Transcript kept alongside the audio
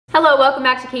Hello, welcome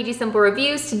back to KG Simple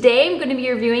Reviews. Today I'm going to be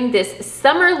reviewing this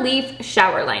Summer Leaf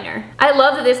Shower Liner. I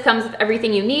love that this comes with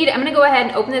everything you need. I'm going to go ahead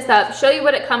and open this up, show you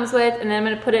what it comes with, and then I'm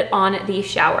going to put it on the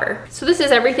shower. So this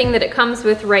is everything that it comes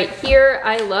with right here.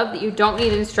 I love that you don't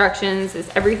need instructions, as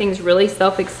everything's really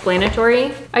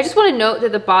self-explanatory. I just want to note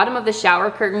that the bottom of the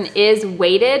shower curtain is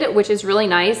weighted, which is really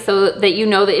nice, so that you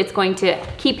know that it's going to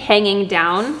keep hanging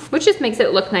down, which just makes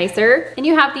it look nicer. And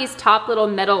you have these top little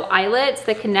metal eyelets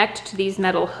that connect to these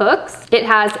metal hooks. It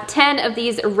has 10 of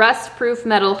these rust-proof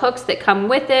metal hooks that come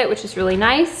with it, which is really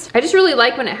nice. I just really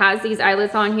like when it has these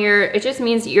eyelets on here. It just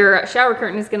means your shower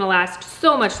curtain is gonna last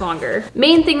so much longer.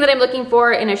 Main thing that I'm looking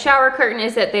for in a shower curtain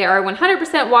is that they are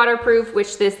 100% waterproof,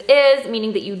 which this is,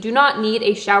 meaning that you do not need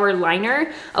a shower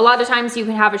liner. A lot of times you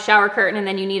can have a shower curtain and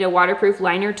then you need a waterproof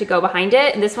liner to go behind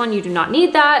it. And this one, you do not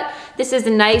need that. This is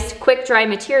a nice, quick dry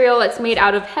material. It's made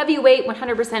out of heavyweight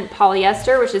 100%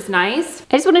 polyester, which is nice.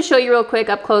 I just wanna show you real quick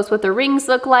up close what the rings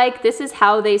look like. This is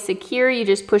how they secure. You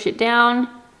just push it down,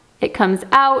 it comes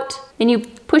out, and you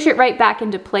push it right back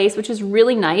into place, which is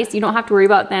really nice. You don't have to worry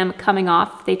about them coming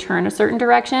off if they turn a certain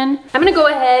direction. I'm gonna go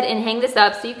ahead and hang this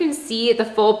up so you can see the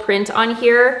full print on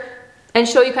here and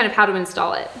show you kind of how to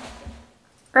install it.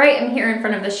 All right, I'm here in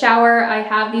front of the shower. I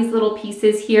have these little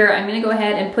pieces here. I'm gonna go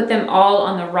ahead and put them all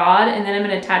on the rod, and then I'm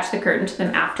gonna attach the curtain to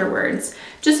them afterwards,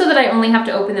 just so that I only have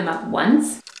to open them up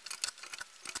once.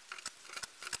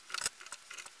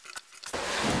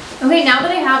 Okay, now that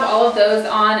I have all of those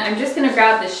on, I'm just gonna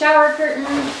grab the shower curtain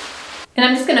and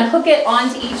I'm just gonna hook it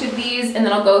onto each of these, and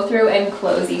then I'll go through and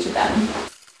close each of them.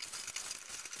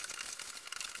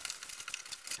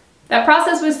 That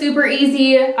process was super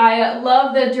easy. I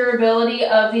love the durability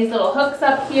of these little hooks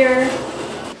up here.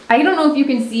 I don't know if you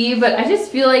can see, but I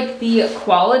just feel like the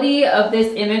quality of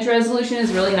this image resolution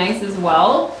is really nice as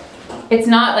well. It's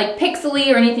not like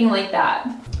pixely or anything like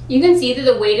that. You can see that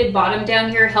the weighted bottom down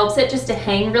here helps it just to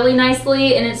hang really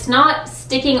nicely, and it's not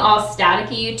sticking all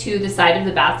staticky to the side of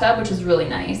the bathtub, which is really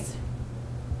nice.